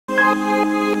નમસ્કાર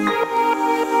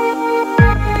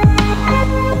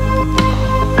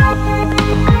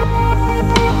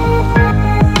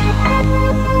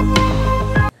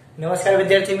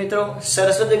વિદ્યાર્થી મિત્રો,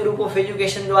 સરસ્વતી ગ્રુપ ઓફ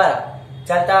એજ્યુકેશન દ્વારા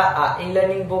ચાલતા આ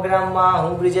ઈ-લર્નિંગ પ્રોગ્રામમાં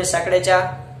હું બ્રિજેશ સાકડેચા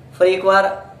ફરી એકવાર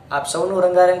આપ સૌનું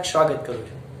રંગારંગ સ્વાગત કરું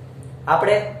છું.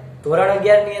 આપણે ધોરણ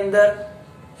 11 ની અંદર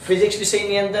ફિઝિક્સ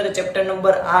વિષયની અંદર ચેપ્ટર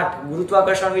નંબર 8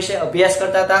 ગુરુત્વાકર્ષણ વિશે અભ્યાસ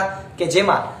કરતા હતા કે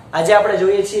જેમાં આજે આપણે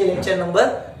જોઈએ છીએ લેક્ચર નંબર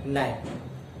 9.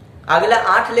 આગલા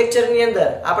 8 લેક્ચરની અંદર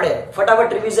આપણે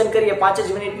ફટાફટ રિવિઝન કરીએ 5 જ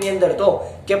મિનિટની અંદર. તો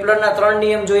કેપ્લરના 3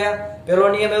 નિયમ જોયા. પહેલો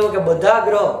નિયમ એવો કે બધા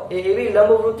ગ્રહ એ એવી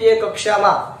લંબવૃત્તીય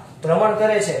કક્ષામાં ભ્રમણ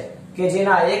કરે છે કે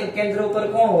જેના એક કેન્દ્ર ઉપર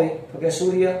કોણ હોય તો કે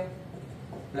સૂર્ય.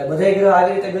 એટલે બધા ગ્રહ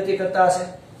આવી રીતે ગતિ કરતા હશે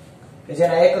કે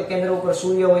જેના એક કેન્દ્ર ઉપર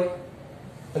સૂર્ય હોય.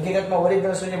 હકીકતમાં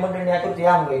ઓરિજિનલ સૂર્યમંડળની આકૃતિ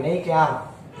આમ હોય, નહીં કે આમ.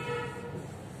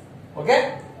 ઓકે,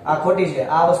 આ ખોટી છે,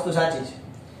 આ વસ્તુ સાચી છે.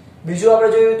 બીજું આપણે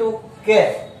જોયું હતું કે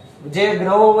જે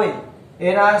ગ્રહો હોય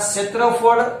એના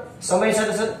ક્ષેત્રફળ સમય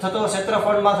સાથે થતો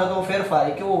ક્ષેત્રફળમાં થતો ફેરફાર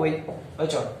એ કેવો હોય?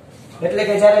 અચળ. એટલે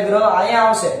કે જ્યારે ગ્રહ અહીંયા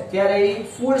આવશે ત્યારે એ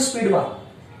ફૂલ સ્પીડમાં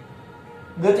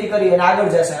ગતિ કરી અને આગળ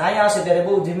જશે, અહીંયા આવશે ત્યારે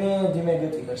બહુ ધીમે ધીમે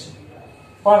ગતિ કરશે,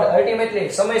 પણ અલ્ટિમેટલી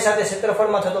સમય સાથે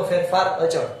ક્ષેત્રફળમાં થતો ફેરફાર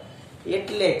અચળ.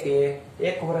 એટલે કે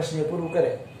એક વર્ષ જે પૂરું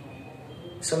કરે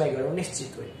સમયગાળો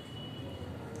નિશ્ચિત હોય.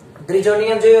 ત્રીજો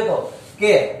નિયમ જોયો તો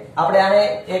કે આપણે આને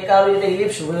એક આવી રીતે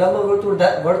ઇલિપ્સ લંબ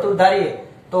વર્તુળ ધારીએ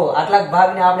તો આટલાક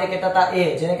ભાગને આપણે કહેતા હતા એ,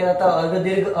 જેને કહેતા હતા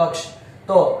અર્ધદીર્ઘ અક્ષ.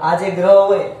 તો આ જે ગ્રહ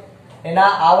હોય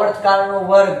એના આવર્તકાળનો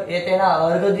વર્ગ એ તેના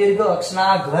અર્ધદીર્ઘ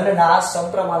અક્ષના ઘનના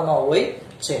સમપ્રમાણમાં હોય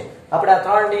છે. આપણે આ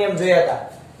 3 નિયમ જોયા હતા.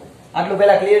 આટલું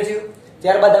પહેલા ક્લિયર થયું.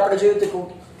 ત્યારબાદ આપણે જોયું હતું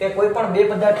કે કોઈ પણ બે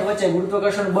પદાર્થ વચ્ચે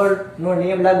ગુરુત્વાકર્ષણ બળનો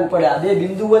નિયમ લાગુ પડે. આ બે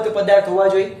બિંદુવત પદાર્થ હોવા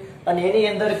જોઈએ અને એની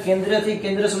અંદર કેન્દ્રથી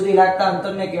કેન્દ્ર સુધી લાગતા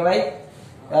અંતરને કહેવાય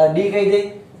ડી કહી દે.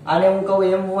 આને હું કહું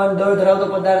m1 દળ ધરાવતો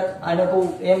પદાર્થ, આને કહું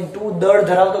m2 દળ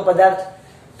ધરાવતો પદાર્થ.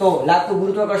 તો લાગતું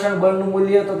ગુરુત્વાકર્ષણ બળનું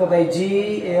મૂલ્ય તો કે ભાઈ g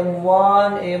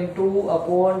m1 m2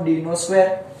 d નો સ્ક્વેર.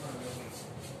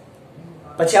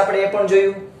 પછી આપણે એ પણ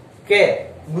જોયું કે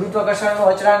ગુરુત્વાકર્ષણનો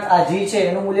અચળાંક આ g છે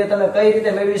એનું મૂલ્ય તમે કઈ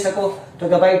રીતે મેળવી શકો તો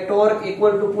કે ભાઈ ટોર્ક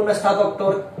ઇક્વલ ટુ પુનઃસ્થાપક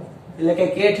ટોર્ક, એટલે કે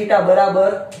k θ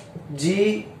બરાબર g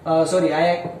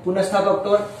આયા પુનઃસ્થાપક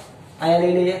ટોર્ક આયા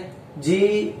લઈ લઈએ g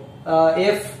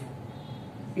f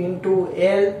into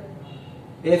l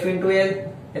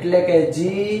એટલે કે g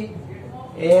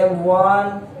m1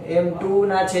 m2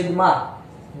 ના છેદમાં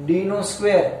d no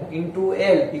square into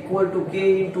l equal to k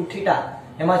into θ.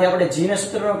 એમાંથી આપણે g ના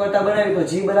સૂત્રનો કરતા બનાવી તો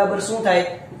g બરાબર શું થાય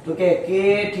તો કે k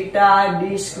θ d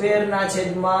સ્ક્વેર ના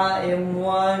છેદમાં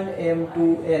m1 m2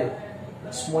 l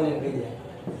small m કહી દે.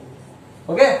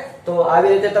 ઓકે, તો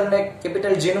આવી રીતે તમને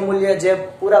કેપિટલ g નું મૂલ્ય જે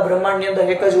પૂરા બ્રહ્માંડની અંદર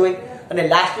એક જ હોય. અને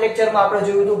લાસ્ટ લેક્ચરમાં આપણે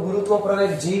જોયું હતું ગુરુત્વ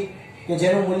પ્રવેગ g કે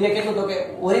જેનું મૂલ્ય કેટલું તો કે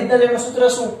ઓરિજિનલ એનું સૂત્ર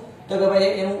શું તો કે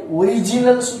ભાઈ એનું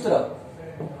ઓરિજિનલ સૂત્ર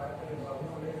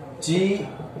g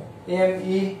m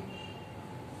e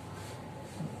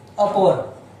upon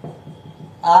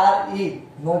r e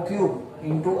નો ક્યુબ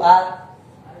into r.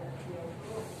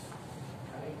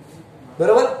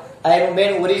 બરોબર, આ એનું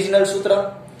મેઈન ઓરિજિનલ સૂત્ર.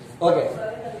 ઓકે,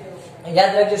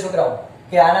 યાદ રાખજો છોકરાઓ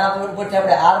કે આના ઉપરથી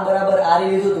આપણે r બરાબર r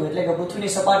લીધું હતું, એટલે કે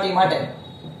પૃથ્વીની સપાટી માટે,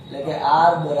 એટલે કે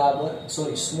r બરાબર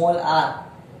small r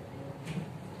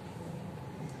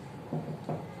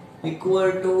equal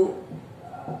to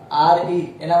r e.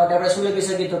 એના માટે આપણે શું લખી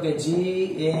શકીએ તો કે g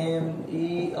m e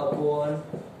upon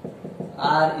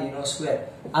r e નો સ્ક્વેર.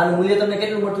 આનું મૂલ્ય તમને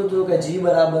કેટલું મળતું હતું કે g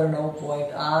બરાબર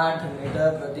 9.8 મીટર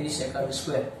પ્રતિ સેકન્ડ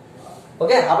સ્ક્વેર.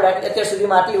 ઓકે, આપણે અત્યાર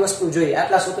સુધીમાં આટલી વસ્તુ જોઈ,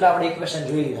 આટલા સૂત્ર આપણે ઇક્વેશન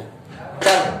જોઈ લીધા.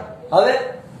 ચાલો હવે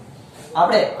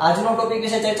આપણે આજનો ટોપિક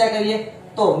વિશે ચર્ચા કરીએ.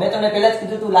 તો મેં તમને પહેલા જ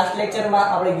કીધું હતું લાસ્ટ લેક્ચરમાં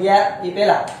આપણે ગયા એ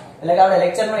પહેલા, એટલે કે આપણે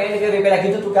લેક્ચરનો એન્ડ કર્યો પહેલા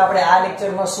કીધું હતું કે આપણે આ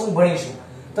લેક્ચરમાં શું ભણીશું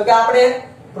તો કે આપણે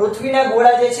પૃથ્વીના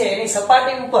ગોળા જે છે એની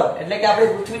સપાટી ઉપર, એટલે કે આપણે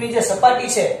પૃથ્વીની જે સપાટી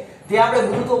છે તે આપણે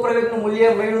ગુરુત્વ પ્રવેગનું મૂલ્ય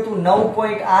મળ્યું હતું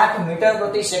 9.8 મીટર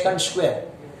પ્રતિ સેકન્ડ સ્ક્વેર.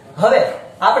 હવે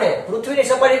આપણે પૃથ્વીની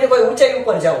સપાટીથી કોઈ ઊંચાઈ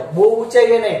ઉપર જાવ, બહુ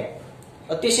ઊંચાઈએ નહીં,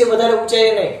 અતિશય વધારે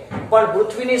ઊંચાઈએ નહીં, પણ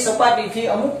પૃથ્વીની સપાટીથી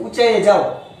અમુક ઊંચાઈએ જાવ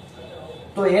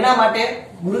તો એના માટે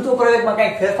ગુરુત્વ પ્રવેગમાં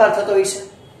કંઈક ફેરફાર થતો હોય છે.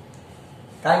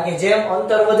 કારણ કે જેમ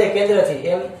અંતર વધે કેન્દ્રથી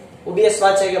એમ ઓબિયસ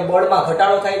વાત છે કે બળમાં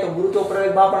ઘટાડો થાય તો ગુરુત્વ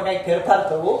પ્રવેગમાં પણ કંઈક ફેરફાર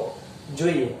થવો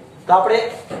જોઈએ. તો આપણે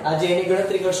આજે એની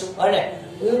ગણતરી કરશું અને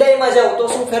ઊંડાઈમાં જાવ તો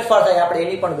શું ફેરફાર થાય આપણે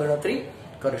એની પણ ગણતરી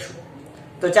કરીશું.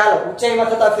 તો ચાલો ઊંચાઈમાં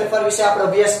થતા ફેરફાર વિશે આપણે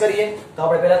અભ્યાસ કરીએ. તો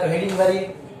આપણે પહેલા તો હેડિંગ મારીએ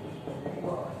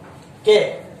કે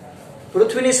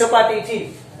પૃથ્વીની સપાટીથી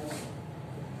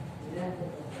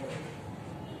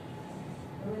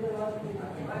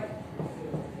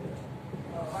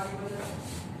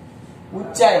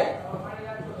ઊંચાઈ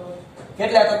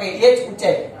કેટલા તો કે h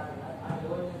ઊંચાઈ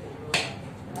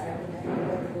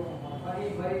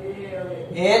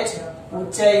h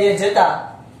ઊંચાઈએ જતા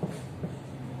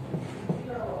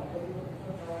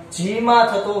g માં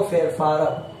થતો ફેરફાર,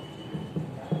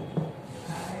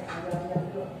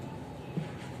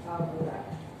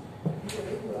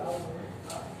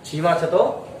 g માં થતો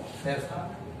ફેરફાર.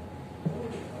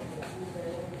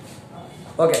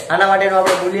 ઓકે, આના માટેનો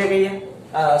આપણે મૂલ્ય કહીએ,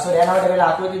 સોરી આના માટે પહેલા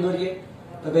આકૃતિ દોરીએ.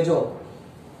 તો કે જો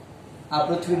આ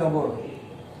પૃથ્વીનો ગોળો,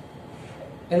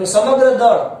 એનું સમગ્ર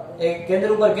દળ એ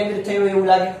કેન્દ્ર ઉપર કેન્દ્રિત થયું એવું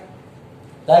લાગે?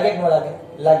 લાગે કે ન લાગે?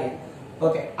 લાગે.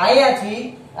 ઓકે, અહીંયાથી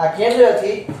આ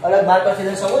કેન્દ્રથી અલગ માર્કરથી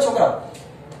દર્શાવો છોકરાઓ.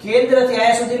 કેન્દ્રથી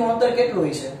અહીંયા સુધીનું અંતર કેટલું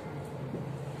હોય છે?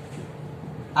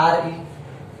 RE.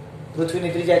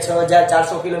 પૃથ્વીની ત્રિજ્યા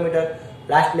 6400 કિલોમીટર.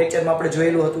 લાસ્ટ લેક્ચરમાં આપણે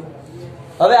જોયેલું હતું.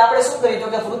 હવે આપણે શું કરીએ તો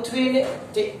કે પૃથ્વીને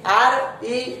જે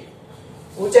RE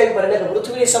ઊંચાઈ ઉપર, એટલે કે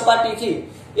પૃથ્વીની સપાટીથી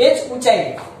h ઊંચાઈ,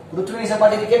 પૃથ્વીની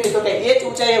સપાટીથી કેટલી તો કે h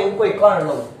ઊંચાઈએ હું કોઈ કણ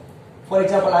લઉં. ફોર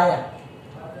એક્ઝામ્પલ અહીંયા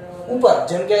ઉપર,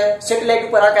 જેમ કે સેટેલાઇટ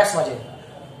ઉપર આકાશમાં છે,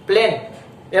 પ્લેન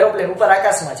એરોપ્લેન ઉપર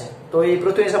આકાશમાં છે, તો એ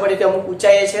પૃથ્વીની સપાટીથી અમુક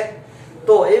ઊંચાઈએ છે.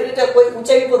 તો એવી રીતે કોઈ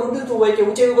ઊંચાઈ ઉપર ઉડતું હોય કે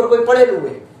ઊંચાઈ ઉપર કોઈ પડેલું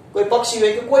હોય, કોઈ પક્ષી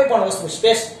હોય કે કોઈ પણ વસ્તુ,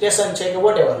 સ્પેસ સ્ટેશન છે કે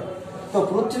વોટેવર, તો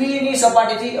પૃથ્વીની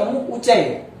સપાટીથી અમુક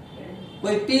ઊંચાઈએ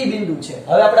કોઈ P બિંદુ છે.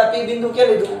 હવે આપણે P બિંદુ કે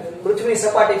લીધું પૃથ્વીની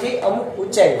સપાટીથી અમુક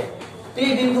ઊંચાઈએ. P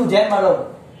બિંદુ ધ્યાનમાં લો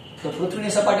તો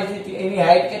પૃથ્વીની સપાટીથી એની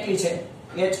હાઈટ કેટલી છે?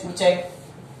 h ઊંચાઈ.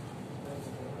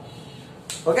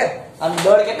 ઓકે, આનું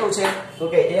દળ કેટલું છે તો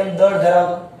કે m દળ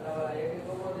ધરાવતો,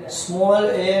 સ્મોલ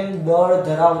m દળ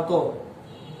ધરાવતો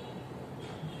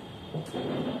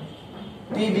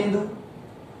P બિંદુ,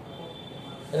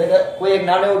 એટલે કે કોઈ એક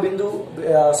નાનો એવો બિંદુ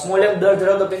સ્મોલ m દળ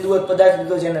ધરાવતો બિંદુવત પદાર્થ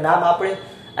લીધો જેને નામ આપણે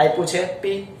આપ્યું છે P.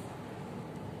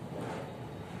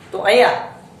 તો અહીંયા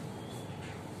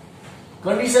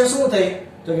કન્ડિશન શું થઈ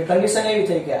તો કે કન્ડિશન એવી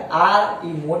થઈ કે r e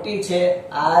મોટી છે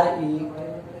r e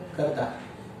કરતા.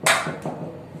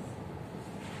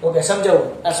 ઓકે, સમજાવું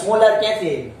આ સ્મોલ r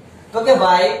ક્યાંથી આવી તો કે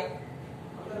ભાઈ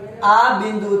આ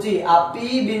બિંદુથી, આ P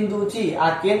બિંદુથી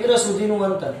આ કેન્દ્ર સુધીનું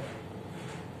અંતર,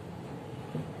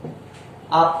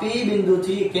 આ P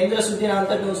બિંદુથી કેન્દ્ર સુધીના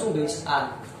અંતરનું શું કહીશ? r.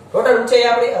 ટોટલ ઊંચાઈ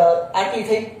આપણી આટલી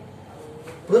થઈ.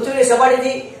 પૃથ્વીની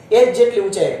સપાટીથી h જેટલી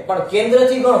ઊંચાઈ, પણ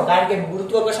કેન્દ્રથી ગણો, કારણ કે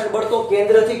ગુરુત્વાકર્ષણ બળ તો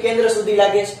કેન્દ્રથી કેન્દ્ર સુધી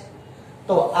લાગે છે.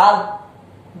 તો આ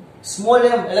સ્મોલ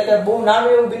m એટલે કે બહુ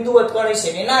નાનું એવું બિંદુવત કણ છે,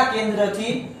 એના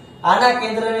કેન્દ્રથી આના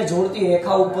કેન્દ્રને જોડતી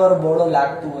રેખા ઉપર બળ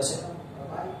લાગતું હશે.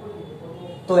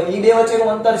 તો એ બે વચ્ચેનું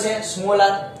અંતર છે સ્મોલ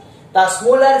r. તો આ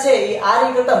સ્મોલ r છે એ r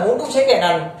કરતા મોટું છે કે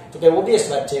નાનું? તો કે ઓબવિયસ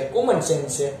વાત છે, કોમન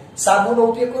સેન્સ છે, સાબુનો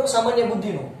ઉપયોગ કરો, સામાન્ય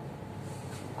બુદ્ધિનો.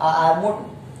 આ મોટું.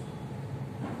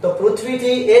 તો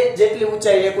પૃથ્વીથી h જેટલી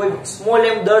ઊંચાઈએ કોઈ સ્મોલ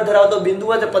m દળ ધરાવતો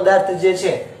બિંદુવત પદાર્થ જે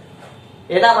છે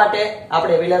એના માટે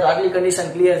આપણે પહેલા તો આટલી કન્ડિશન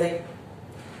ક્લિયર થઈ.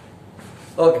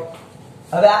 ઓકે,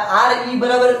 હવે આ r e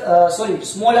બરાબર સોરી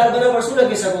સ્મોલ r બરાબર શું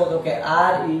લખી શકો તો કે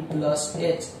r e plus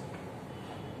h.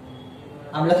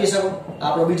 આમ લખી શકો,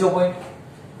 આપણો બીજો પોઈન્ટ.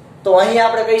 તો અહીં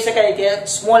આપણે કહી શકાય કે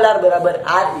સ્મોલ r બરાબર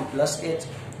r e plus h.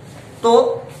 તો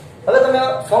હવે તમે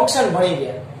ફંક્શન ભણી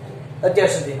ગયા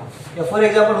અત્યાર સુધીમાં. ફોર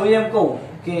એક્ઝામ્પલ હું એમ કહું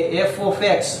કે f of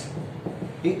x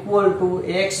equal to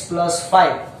x plus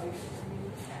 5,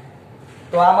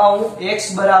 તો આમાં હું x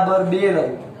બરાબર 2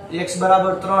 લઉં, x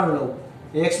બરાબર 3 લઉં,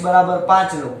 x બરાબર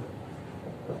 5 લઉં.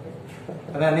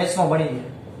 હવે આ મેથ્સમાં ભણી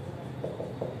ગયા.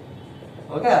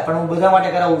 ઓકે, પણ હું બધા માટે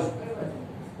કરાવું છું.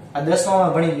 આ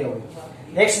 10માં ભણી ગયા હું.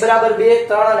 x બરાબર 2,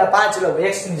 3 અને 5 લઉં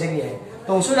x ની જગ્યાએ,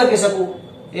 તો હું શું લખી શકું?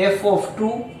 f of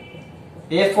 2,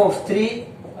 f of 3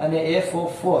 અને f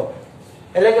of 4.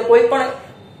 એટલે કે કોઈ પણ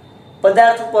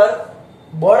પદાર્થ ઉપર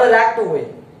બળ લાગતું હોય,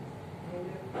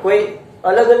 કોઈ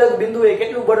અલગ અલગ બિંદુએ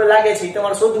કેટલું બળ લાગે છે એ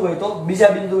તમારે શોધવું હોય તો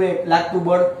બીજા બિંદુએ લાગતું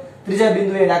બળ, ત્રીજા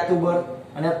બિંદુએ લાગતું બળ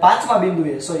અને પાંચમા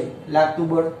બિંદુએ લાગતું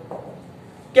બળ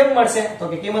કેમ મળશે? તો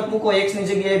કે કિંમત મૂકો, x ની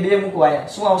જગ્યાએ 2 મૂકો, આયા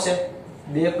શું આવશે?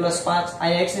 2 + 5.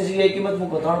 અહીંયા x ની જગ્યાએ કિંમત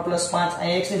મૂકો 3 + 5.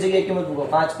 અહીંયા x ની જગ્યાએ કિંમત મૂકો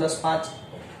 5 + 5.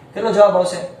 કેટલો જવાબ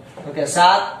આવશે? તો કે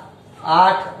 7,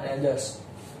 8 અને 10.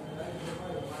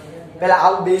 પહેલા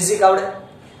આવું બેઝિક આવડે.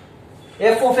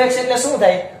 f of x એટલે શું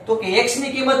થાય તો કે x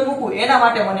ની કિંમત મૂકું એના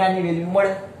માટે મને આની વેલ્યુ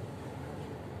મળે.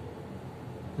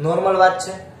 નોર્મલ વાત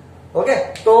છે. ઓકે,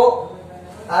 તો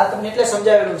આ તમને એટલે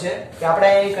સમજાવેલું છે કે આપણે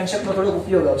આ કન્સેપ્ટનો થોડો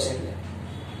ઉપયોગ આવશે એટલે.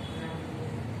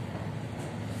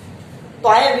 તો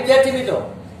અહીંયા વિદ્યાર્થી મિત્રો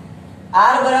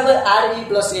r બરાબર re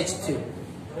plus h થયું.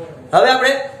 હવે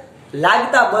આપણે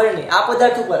લાગતા બળની આ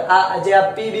પદાર્થ ઉપર આ જે આ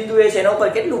p બિંદુ છે એના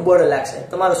ઉપર કેટલું બળ લાગશે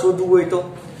તમારે શોધવું હોય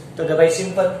તો કે ભાઈ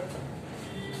સિમ્પલ,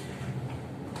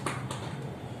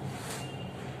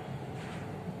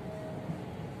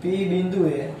 p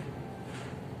બિંદુએ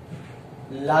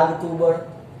લાગતું બળ,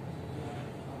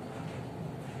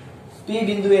 p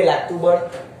બિંદુએ લાગતું બળ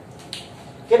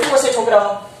કેટલું હશે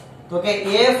છોકરાઓ? તો કે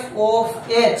f of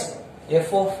h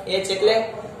એટલે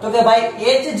તો કે ભાઈ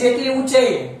h જેટલી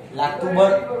ઊંચાઈ લાગતું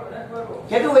બળ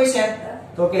કેટલું હોય છે?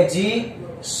 તો કે g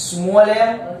small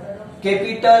m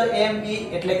capital m e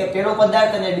એટલે કે પેલો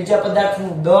પદાર્થ અને બીજા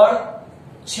પદાર્થનું દળ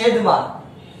છેદમાં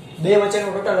બે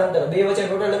વચ્ચેનું ટોટલ અંતર. બે વચ્ચેનું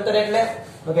ટોટલ અંતર એટલે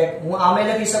તો કે હું આમે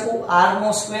લખી શકું r નો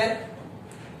સ્ક્વેર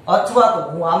અથવા તો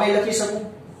હું આમે લખી શકું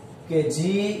કે g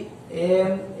m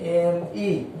m e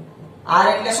r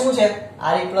એટલે શું છે?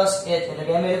 r e plus h એટલે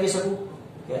કે એમ લખી શકું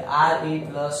કે r e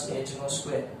plus h no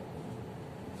square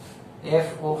f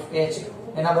of h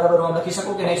એના બરાબર હું લખી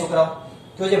શકું કે નહીં છોકરાઓ?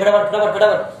 તો જે ફટાફટ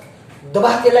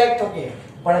દબા કે લાઈક તો કે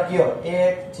પણ કયો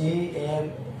f g m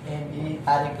m e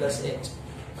r e plus h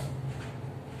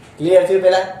clear થયું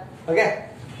પેલા? ઓકે,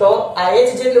 તો આ h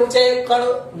જેટલી ઊંચાઈ કણ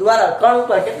દ્વારા કણ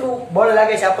ઉપર કેટલું બળ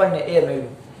લાગે છે આપણને એ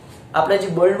મેળવ્યું. આપણે જે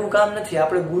બળનું કામ નથી,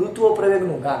 આપણે ગુરુત્વ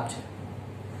પ્રવેગનું કામ છે.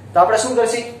 તો આપણે શું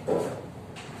કરશી?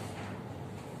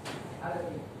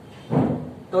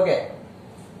 તો કે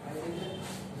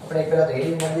આપણે પેલા તો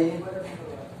હેડિંગ માં દઈએ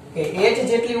કે h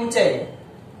જેટલી ઊંચાઈ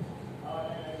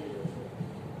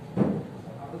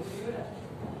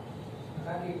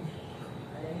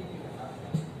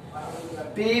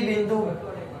P બિંદુ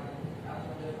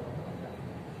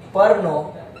પરનો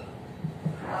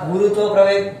ગુરુત્વ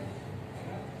પ્રવેગ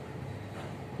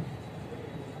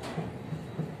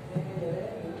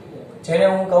જેને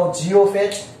હું કહું g of h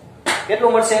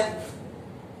કેટલું મળશે?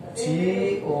 g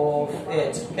of h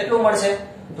કેટલું મળશે?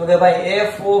 તો કે ભાઈ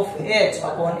f of h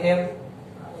upon m.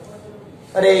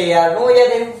 અરે યાર નો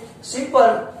યાદ આવ્યું? સિમ્પલ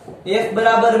f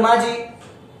બરાબર માજી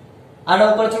આના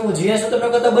ઉપરથી હું g ને સૂત્રનો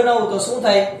કરતા બનાવું તો શું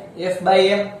થાય? f by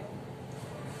m.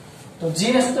 તો g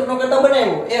ને સૂત્રનો કરતા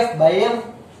બનાવ્યું f by m.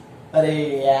 અરે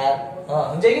યાર હા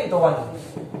સમજાઈ ગયું? તો વાંધો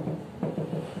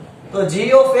તો g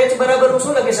of h બરાબર હું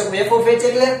શું લખી શકું? f of h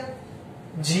એટલે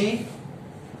g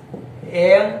m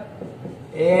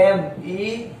m e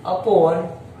upon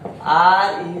r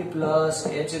e plus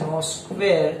h નો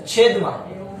સ્ક્વેર છેદમાં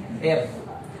m.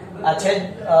 આ છેદ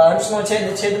અંશનો છેદ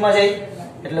છેદમાં જાય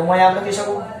એટલે હું અહીંયા લખી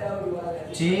શકું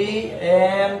g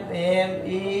m m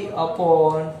e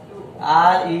upon r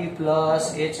e plus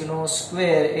h નો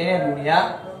સ્ક્વેર n ગુણ્યા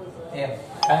m.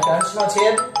 કારણ કે અંશનો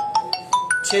છેદ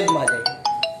છેદમાં જાય.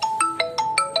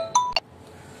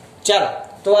 ચાલો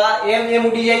તો આ m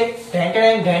ઉડી જાય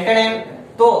ઢેંટણેમ.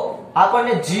 તો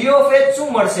આપણને g of h શું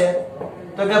મળશે?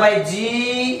 તો કે ભાઈ g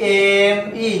m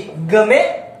e ગમે?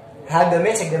 હા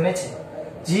ગમે છે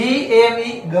g m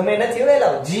e ગમે નથી હવે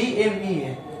લાવ g m e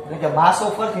એટલે કે માસ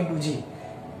of earth into g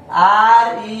r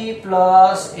e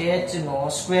plus h no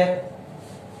square.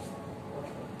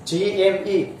 g m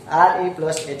e r e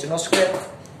plus h no square.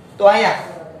 તો અહીંયા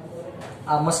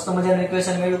આ મસ્ત મજાનું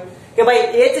ઇક્વેશન મળ્યું કે ભાઈ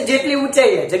h જેટલી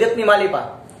ઊંચાઈ છે જગતની માલિપા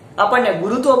આપણને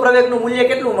ગુરુત્વ પ્રવેગનું મૂલ્ય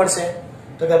કેટલું મળશે?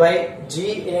 તો કે ભાઈ g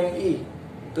m e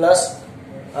plus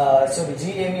g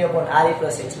m e upon r e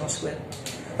plus h નો સ્ક્વેર.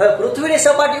 હવે પૃથ્વીની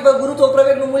સપાટી પર ગુરુત્વ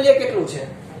પ્રવેગનું મૂલ્ય કેટલું છે?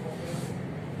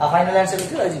 આ ફાઇનલ આન્સર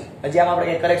નથી. હજી આમાં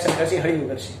આપણે એક કરેક્શન કરશી, હળિયું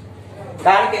કરશી.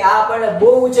 કારણ કે આ આપણને બહુ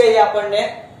ઊંચાઈ આપણને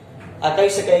આ કહી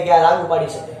શકાય કે આ લાગુ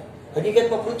પાડી શકે.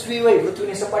 હકીકતમાં પૃથ્વી હોય,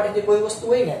 પૃથ્વીની સપાટીથી કોઈ વસ્તુ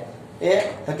હોય ને એ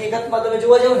હકીકતમાં તમે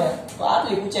જોવા જાવ ને તો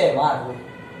આટલી ઊંચાઈ વાર હોય.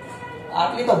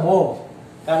 આટલી તો બહુ.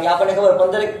 કારણ કે આપણને ખબર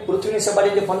પૃથ્વીની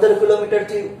સપાટીથી 15 કિલોમીટર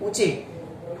થી ઊંચી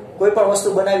કોઈ પણ વસ્તુ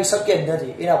બનાવી શક્ય જ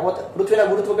નથી. એના પોતે પૃથ્વીના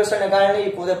ગુરુત્વાકર્ષણને કારણે એ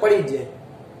પોતે પડી જ જાય.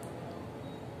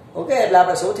 ઓકે, એટલે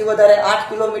આપણે સૌથી વધારે 8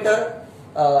 કિલોમીટર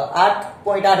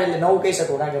 8.8 એટલે 9 કહી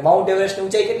શકો. કારણ કે માઉન્ટ એવરેસ્ટની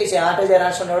ઊંચાઈ કેટલી છે?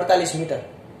 8848 મીટર.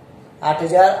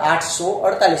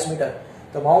 8848 મીટર.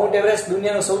 તો માઉન્ટ એવરેસ્ટ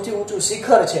દુનિયાનું સૌથી ઊંચું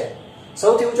શિખર છે,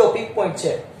 સૌથી ઊંચો પીક પોઈન્ટ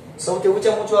છે. સૌથી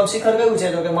ઊંચામાં ઊંચું આમ શિખર કયું છે?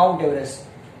 તો કે માઉન્ટ એવરેસ્ટ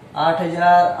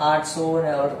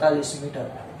 8848 મીટર.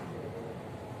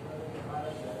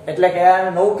 એટલે કે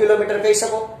 9 કિલોમીટર કહી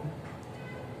શકો.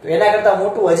 તો એના કરતા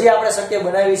મોટું હજી આપણે શક્ય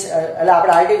બનાવી, એટલે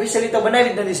આપણે આર્ટિફિશિયલી તો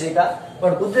બનાવી જ નથી શક્યા,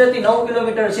 પણ કુદરતી 9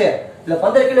 કિલોમીટર છે એટલે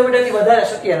 15 કિલોમીટરથી વધારે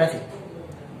શક્ય નથી.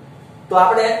 તો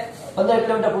આપણે 15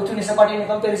 કિલોમીટર પૃથ્વીની સપાટીની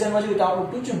કમ્પેરિઝનમાં જોઈએ તો આપણું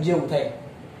ટૂંચું જેવું થાય.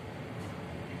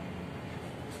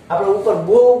 આપણે ઉપર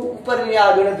બહુ ઉપરની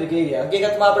આ ગણતરી કરી રહ્યા.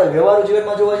 હકીકતમાં આપણે વ્યવહારુ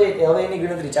જીવનમાં જોવા જઈએ કે હવે એની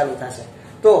ગણતરી ચાલુ થશે.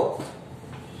 તો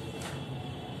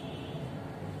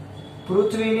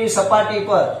પૃથ્વીની સપાટી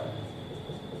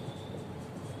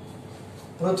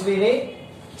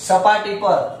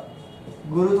પર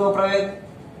ગુરુત્વ પ્રવેગ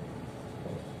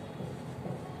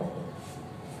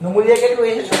નું મૂલ્ય કેટલું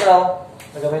છે છોકરાઓ?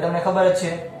 તો કે ભાઈ તમને ખબર જ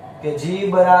છે કે g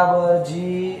બરાબર g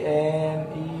m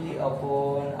e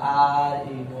upon r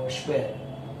e નો સ્ક્વેર.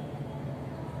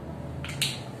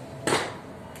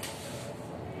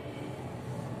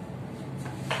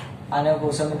 આને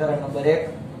કહું સમીકરણ નંબર 1.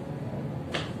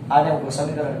 આને હું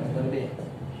સમીકરણ નંબર 2.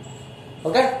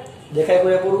 ઓકે, દેખાય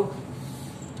પૂરેપૂરું?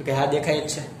 તો કે હા દેખાય જ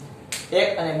છે.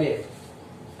 1 અને 2.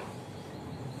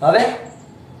 હવે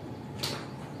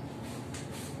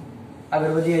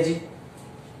આગળ વધીએ. હજી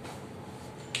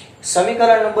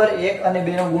સમીકરણ નંબર 1 અને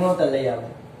 2 નો ગુણોત્તર લઈ આવે.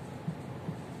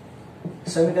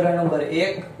 સમીકરણ નંબર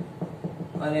 1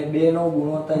 અને 2 નો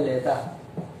ગુણોત્તર લેતા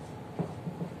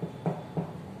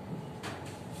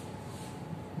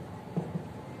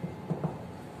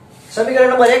સમીકરણ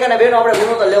નંબર 1 અને 2 નો આપણે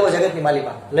ગુણોત્તર લેવો જગતની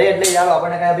માલિકા. લઈ એટલે ચાલો,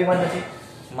 આપણને કઈ અભિમાન નથી.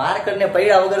 માર્કર ને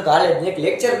પૈડા વગર તો હાલે જ નહીં. એક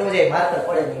લેક્ચર નો જાય માર્કર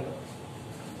પડે નહીં.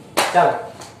 ચાલો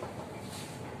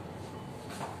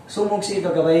શું મૂકશી? તો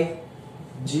કે ભાઈ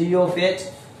g of h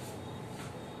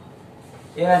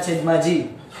એના છેદમાં g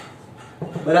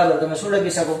બરાબર તમે શું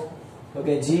લખી શકો? તો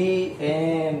કે g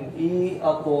m e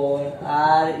upon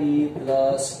r e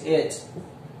plus h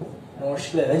નો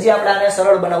સ્ક્વેર. હજી આપણે આને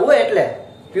સરળ બનાવવું એટલે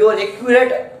પ્યોર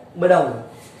એક્યુરેટ બનાવવું.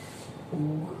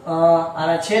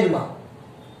 આના છેદમાં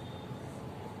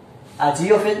આ g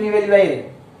of h ની વેલ્યુ આવી રહી.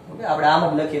 ઓકે, આપણે આમ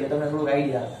જ લખીએ એટલે તમને થોડુંક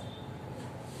આઈડિયા આવે.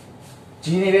 g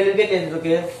ની વેલ્યુ કેટલી હતી? તો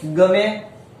કે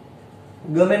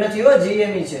ગમે નથી હો, g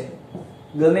m e છે.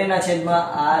 ગમે ના છેદમાં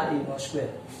r e નો સ્ક્વેર.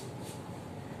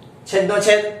 છેદનો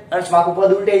છેદ અંશમાં આખું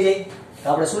પદ ઉલટાઈ જાય. તો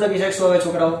આપણે શું લખી શકશું હવે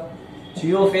છોકરાઓ? g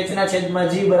of h ના છેદમાં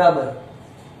g બરાબર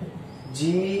g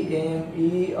m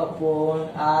e upon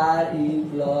r e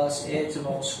plus h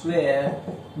નો સ્ક્વેર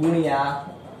ગુણ્યા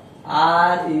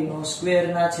r e નો સ્ક્વેર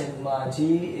ના છેદમાં g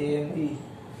m e.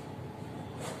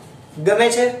 ગમે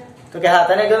છે? તો કે હા.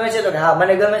 તને ગમે છે? તો કે હા.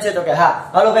 મને ગમે છે? તો કે હા.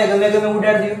 હાલો ભાઈ ગમે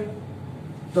ઉડાડી દઉં.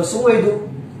 તો શું વધ્યું?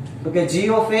 તો કે g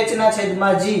of h ના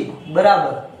છેદમાં g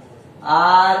બરાબર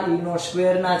r e નો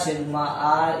સ્ક્વેર ના છેદમાં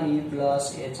r e plus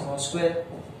h નો સ્ક્વેર.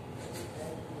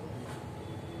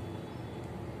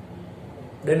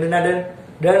 ડન ના ડન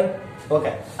ડન.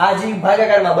 ઓકે, આ g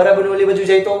ભાગાકારમાં બરાબર ઓલી બાજુ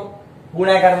જાય તો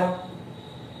ગુણાકારમાં.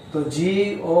 તો g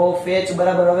of h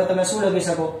બરાબર હવે તમે શું લખી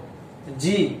શકો? g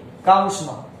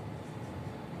કૌંસમાં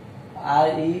r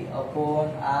e upon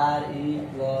r e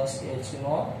plus h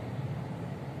નો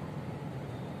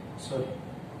સોરી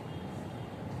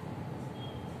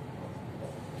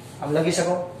આમ લખી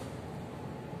શકો.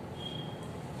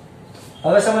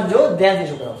 હવે સમજો ધ્યાનથી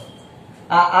છોકરાઓ.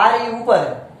 આ r e ઉપર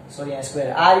સોરી આ સ્ક્વેર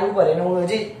r e ઉપર એને હું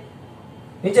હજી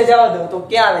નીચે જવા દઉં તો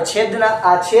ક્યાં આવે?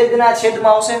 છેદના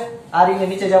છેદમાં આવશે. r e ને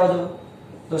નીચે જવા દઉં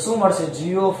તો શું મળશે? g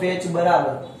of h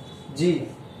બરાબર g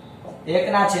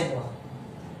 1 ના છેદમાં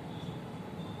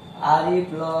r e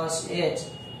plus h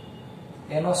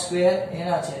એનો સ્ક્વેર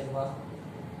એના છેદમાં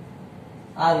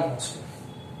r e નો સ્ક્વેર.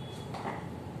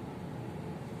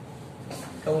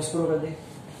 કૌંસ પૂરો કરી દે.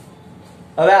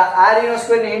 હવે આ r e નો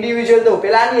સ્ક્વેર ને ઇન્ડિવિડ્યુઅલ દઉં,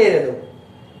 પહેલા આની એરે દઉં,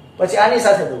 પછી આની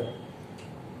સાથે દઉં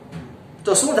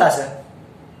તો શું થશે?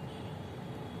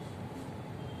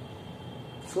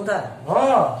 શું થાય?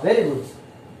 હા, વેરી ગુડ.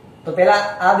 તો પહેલા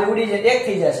આ બે ઉડી જાય, એક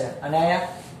થઈ જશે અને અહીંયા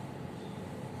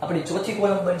આપણી ચોથી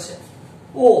કોલમ બનશે.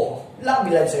 ઓહ,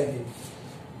 લાંબી લાગી.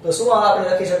 તો શું આપણે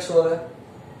લખી શકશું હવે?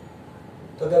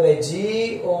 તો કે ભાઈ g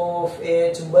of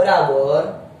h બરાબર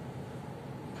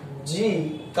g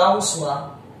કૌંસમાં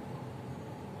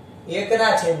 1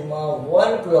 ના છેદમાં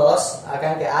 1 પ્લસ આ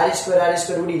કારણ કે r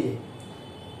સ્ક્વેર ઉડી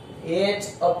જાય h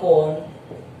upon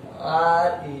r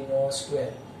e નો સ્ક્વેર.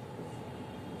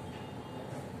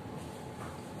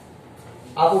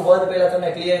 આખું પદ પહેલા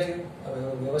તમને ક્લિયર થયું? હવે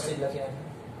વ્યવસ્થિત લખી નાખો.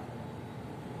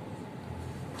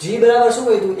 g બરાબર શું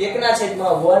કીધું? 1 ના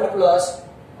છેદમાં 1 plus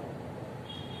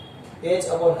h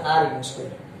upon r e નો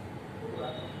સ્ક્વેર.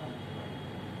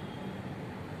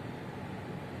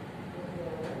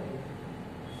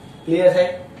 ક્લિયર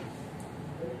થાય?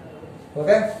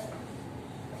 ઓકે,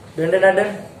 ડન ના ડન.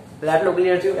 એટલે આટલું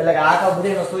ક્લિયર થયું. એટલે કે આખા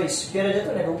બધેનો સ્ક્વેર જ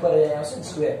હતો ને, ઉપર આવશે ને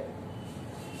સ્ક્વેર.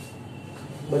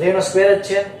 બધેનો સ્ક્વેર જ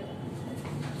છે.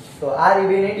 તો r e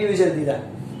બે ઇન્ડિવિડ્યુઅલ દીધા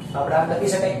આપણે આમ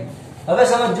લખી શકાય. હવે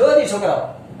સમજો દી છોકરાઓ,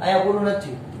 અહીંયા પૂરું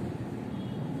નથી.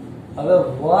 હવે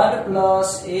 1 plus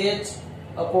h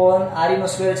upon r e નો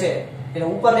સ્ક્વેર છે એને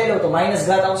ઉપર લઈ લો તો માઈનસ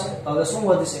ઘાત આવશે. હવે શું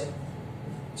વધશે?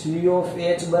 g of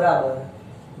h બરાબર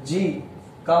g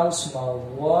કૌંસમાં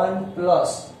 1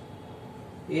 plus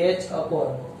h upon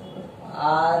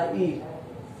r e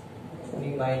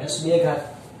ની માઈનસ 2 ઘાત.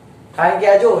 કારણ કે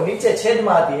આ જો નીચે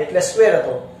છેદમાં હતી એટલે સ્ક્વેર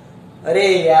હતો. અરે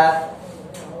યાર,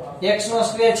 x નો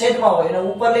સ્ક્વેર છેદમાં હોય એને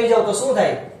ઉપર લઈ જાવ તો શું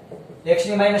થાય? x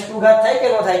ની માઈનસ 2 ઘાત થાય કે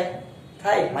ન થાય?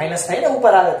 થાય. માઈનસ થાય ને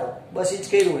ઉપર આવે તો. બસ ઈ જ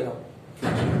કર્યું એનો.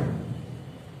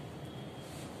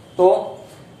 તો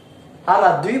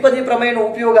આમાં દ્વિપદી પ્રમેયનો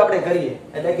ઉપયોગ આપણે કરીએ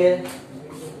એટલે કે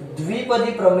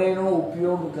દ્વિપદી પ્રમેયનો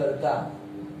ઉપયોગ કરતા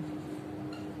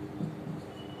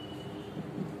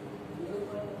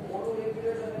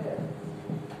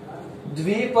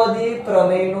દ્વિપદી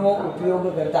પ્રમેયનો ઉપયોગ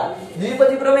કરતા.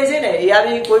 દ્વિપદી પ્રમેય છે ને એ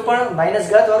આવી કોઈ પણ માઈનસ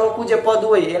ઘાત વાળું જે પદ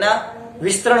હોય એના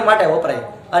વિસ્તરણ માટે વપરાય,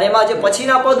 અને એમાં જે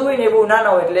પછીના પદ હોય ને એ બહુ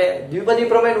નાના હોય, એટલે દ્વિપદી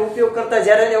પ્રમેયનો ઉપયોગ કરતા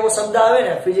જ્યારે એવો શબ્દ આવે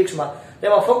ને ફિઝિક્સમાં,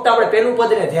 તેમાં ફક્ત આપણે પહેલું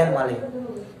પદને ધ્યાનમાં લઈએ,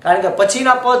 કારણ કે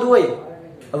પછીના પદ હોય.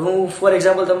 હવે હું ફોર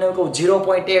એક્ઝામ્પલ તમને કહું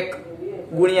 0.1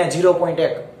 ગુણ્યા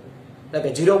 0.1, એટલે કે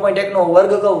 0.1 નો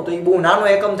વર્ગ કહું તો એ બહુ નાનો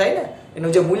એકમ થાય ને,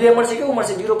 એનું જે મૂલ્ય મળશે કેવું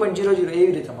મળશે 0.00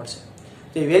 એવી રીતે મળશે.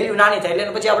 તો એ વેલ્યુ નાની થાય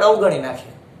એટલે પછી આપણે અવગણી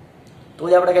નાખીએ તો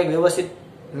જ આપણે કંઈક વ્યવસ્થિત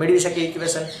મેળવી શકીએ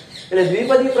ઇક્વેશન. એટલે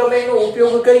દ્વિપદી પ્રમેયનો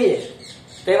ઉપયોગ કરીએ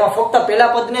તો એમાં ફક્ત પહેલા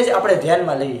પદને જ આપણે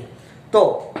ધ્યાનમાં લઈએ તો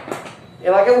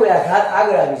એમાં કેવું આ ઘાત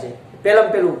આગળ આવી જાય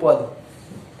પહેલું પદ.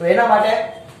 તો એના માટે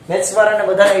મેથ્સ વાળાને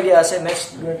બધાને આઈડિયા હશે, મેથ્સ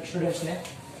સ્ટુડન્ટ્સને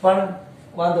પણ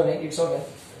વાંધો નહીં, ઇટ્સ ઓકે.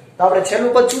 તો આપણે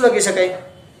છેલ્લું પદ શું લખી શકાય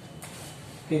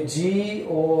કે g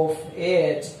ઓફ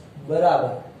h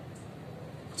બરાબર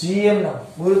gm નો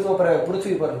ગુરુત્વ પ્રવેગ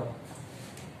પૃથ્વી પરનો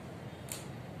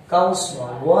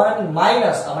કૌંસમાં 1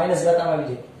 માઈનસ આ માઈનસ ઘાતામાં આવી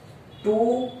જાય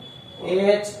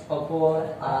 2h upon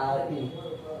re.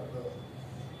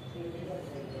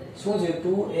 શું છે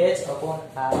 2h upon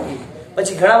re.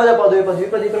 પછી ઘણા બધા પદો હોય,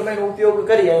 દ્વિપદી પ્રમેયનો ઉપયોગ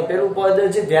કરી અને પેલું પદ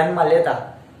જે ધ્યાનમાં લેતા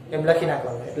એમ લખી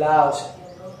નાખવાનું, એટલે આ આવશે.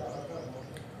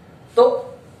 તો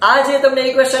આ જે તમને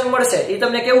ઇક્વેશન મળશે એ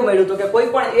તમને કેવું મળ્યું તો કે કોઈ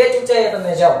પણ h ઊંચાઈએ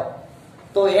તમે જાઓ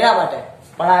તો એના માટે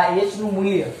પણ આ h નું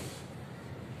મૂલ્ય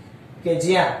કે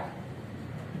જ્યાં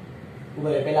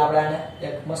ઉભરે પહેલા આપણે આને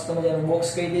એક મસ્ત મજાનું બોક્સ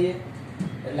કહી દઈએ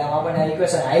એટલે આમાં આપણને આ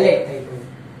ઇક્વેશન હાઇલાઇટ થઈ ગયું.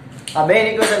 આ મેઈન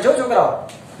ઇક્વેશન જો છોકરાઓ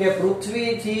કે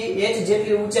પૃથ્વીથી h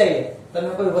જેટલી ઊંચાઈએ તમે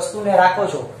કોઈ વસ્તુને રાખો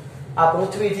છો, આ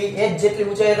પૃથ્વીથી h જેટલી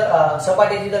ઊંચાઈએ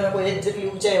સપાટીથી તમે કોઈ h જેટલી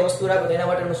ઊંચાઈએ વસ્તુ રાખો તો એના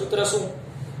માટેનું સૂત્ર શું,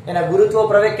 એના ગુરુત્વ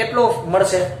પ્રવેગ કેટલો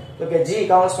મળશે તો કે g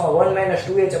કૌંસમાં 1 -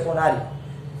 2h upon r.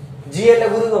 g એટલે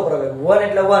ગુરુત્વ પ્રવેગ, 1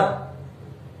 એટલે 1,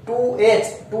 2h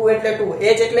 2 એટલે 2,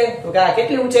 h એટલે તો કે આ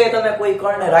કેટલી ઊંચાઈએ તમે કોઈ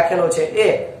કણને રાખેલો છે એ,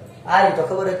 r તો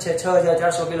ખબર જ છે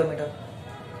 6400 કિલોમીટર.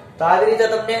 તો આવી રીતે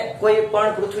તમને કોઈ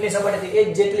પણ પૃથ્વીની સપાટીથી h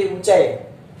જેટલી ઊંચાઈએ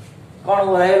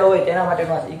કણ રહેલો હોય તેના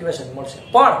માટેનું ઇક્વેશન મળશે.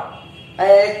 પણ આ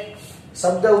એક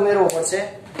શબ્દ ઉમેરવો પડશે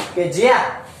કે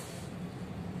જ્યાં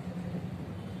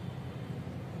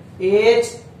h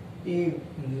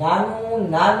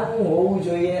નાનું હોવું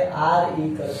જોઈએ r e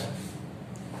કરતા.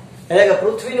 એટલે કે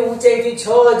પૃથ્વીની ઊંચાઈ થી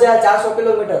 6400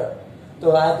 કિલોમીટર, તો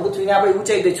આ પૃથ્વીની આપણી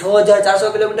ઊંચાઈ થી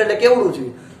 6400 કિલોમીટર એટલે કેવડું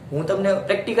થયું? હું તમને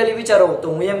પ્રેક્ટિકલી વિચારો તો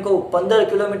હું એમ કહું 15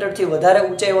 કિલોમીટર થી વધારે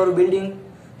ઊંચાઈ વાળું બિલ્ડિંગ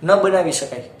ન બનાવી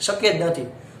શકાય, શક્ય જ નથી.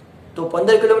 તો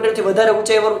 15 કિલોમીટર થી વધારે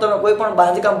ઊંચાઈ વાળું તમે કોઈ પણ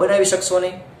બાંધકામ બનાવી શકશો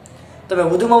નહીં. તમે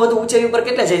વધુમાં વધુ ઊંચાઈ ઉપર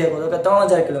કેટલે જઈ શકો તો કે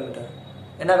 3000 કિલોમીટર,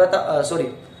 એના કરતા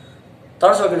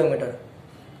 300 કિલોમીટર.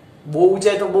 બહુ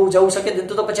ઊંચાઈ તો બહુ જવું શકે જ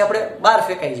તો પછી આપણે બહાર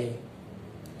ફેંકાઈ જઈએ.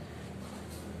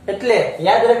 એટલે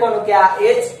યાદ રાખવાનું કે આ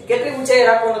h કેટલી ઊંચાઈ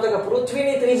રાખવાનું તો કે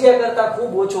પૃથ્વીની ત્રિજ્યા કરતા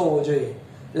ખૂબ ઓછો હોવો જોઈએ.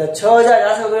 એટલે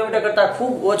 6400 કિલોમીટર કરતા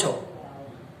ખૂબ ઓછો,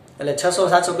 એટલે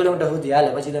 600-700 કિલોમીટર સુધી હાલે.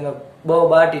 પછી તમે બહુ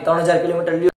બાટી 3000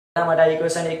 કિલોમીટર લ્યો એના માટે આ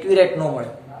ઇક્વેશન એક્યુરેટ ન મળે,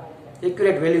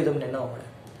 એક્યુરેટ વેલ્યુ તમને ન મળે.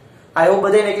 આ એવું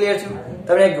બધાને ક્લિયર થયું?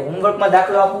 તમને એક હોમવર્કમાં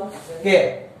દાખલો આપું કે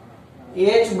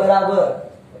h બરાબર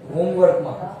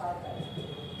હોમવર્કમાં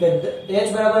કે h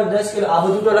બરાબર 10 કિલો, આ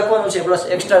બધું તો લખવાનું છે પ્લસ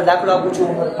એક્સ્ટ્રા દાખલો આપું છું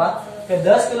હોમવર્કમાં કે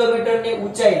 10 કિલોમીટરની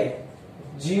ઊંચાઈએ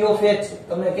g of h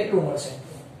તમને કેટલું મળશે.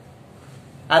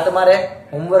 આ તમારે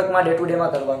હોમવર્કમાં ડે ટુ ડે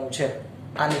માં કરવાનું છે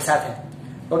આની સાથે.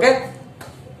 ઓકે,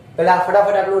 પહેલા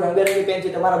ફટાફટ આટલું રંગબેરંગી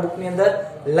પેનથી તમારા બુકની અંદર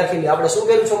લખી લો. આપણે શું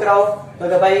કર્યું છોકરાઓ તો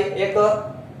કે ભાઈ એક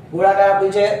ગોળાકાર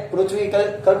આપણી છે પૃથ્વી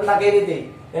કલ્પના કરી હતી,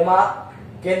 એમાં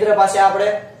કેન્દ્ર પાસે આપણે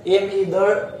m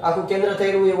દળ આખું કેન્દ્ર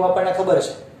થઈ રહ્યું એવું આપણને ખબર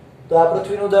છે. તો આ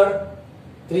પૃથ્વીનું દળ,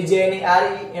 ત્રિજ્યા એની r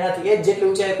એનાથી h જેટલી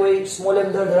ઊંચાઈ કોઈ સ્મોલ m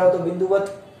દળ ધરાવતો બિંદુવત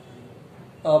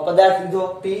પદાર્થ લીધો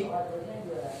p,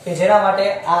 કે જેના માટે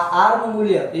આ r નું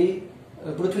મૂલ્ય એ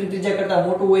પૃથ્વીની ત્રિજ્યા કરતા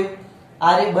મોટું હોય.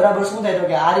 r બરાબર શું થાય તો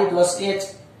કે r plus h,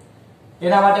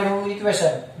 એના માટેનું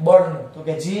ઇક્વેશન બળનું તો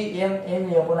કે g m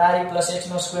r plus h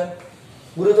નો સ્ક્વેર.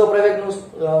 ગુરુત્વ પ્રવેગનું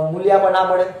મૂલ્ય આપણને ના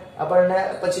મળે, આપણને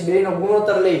પછી બેયનો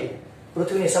ગુણોત્તર લઈ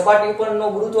પૃથ્વીની સપાટી ઉપરનો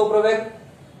ગુરુત્વ પ્રવેગ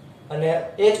અને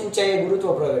h ઊંચાઈએ ગુરુત્વ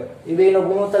પ્રવેગ એ બેયનો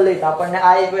ગુણોત્તર લઈ તો આપણને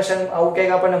આ ઇક્વેશન આવું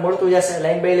કંઈક આપણને મળતું જશે.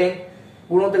 લાઈન બાય લાઈન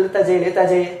ગુણોત્તર લેતા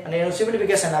જઈએ અને એનું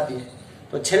સિમ્પ્લિફિકેશન આપીએ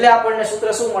તો છેલ્લે આપણને સૂત્ર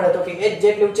શું મળે તો કે h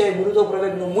જેટલી ઊંચાઈ ગુરુત્વ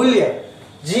પ્રવેગનું મૂલ્ય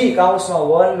g કૌંસમાં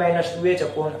 1 - 2h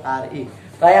upon re.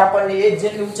 તો અહીં આપણને h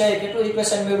જેટલી ઊંચાઈ કેટલું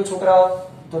ઇક્વેશન મળ્યું છોકરાઓ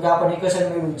તો કે આપણને ઇક્વેશન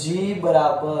મળ્યું g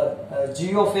બરાબર g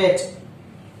of h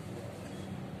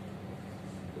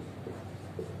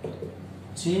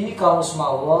g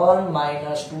કૌંસમાં 1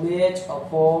 - 2h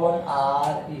upon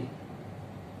re.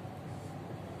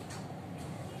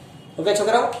 ઓકે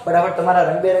છોકરાઓ, બરાબર તમારા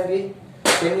રંગબેરંગી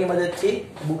પેનની મદદથી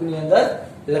બુકની અંદર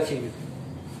લખી દીધું.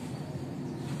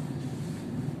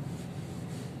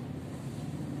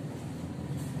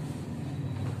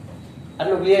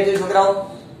 આટલું ક્લિયર થયું છોકરાઓ?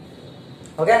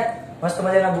 ઓકે, મસ્ત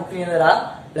મજાના બુક ની અંદર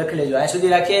આ લખી લેજો. આ સુધી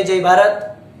રાખીએ. જય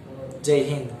ભારત, જય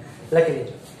હિન્દ લખી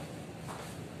લેજો.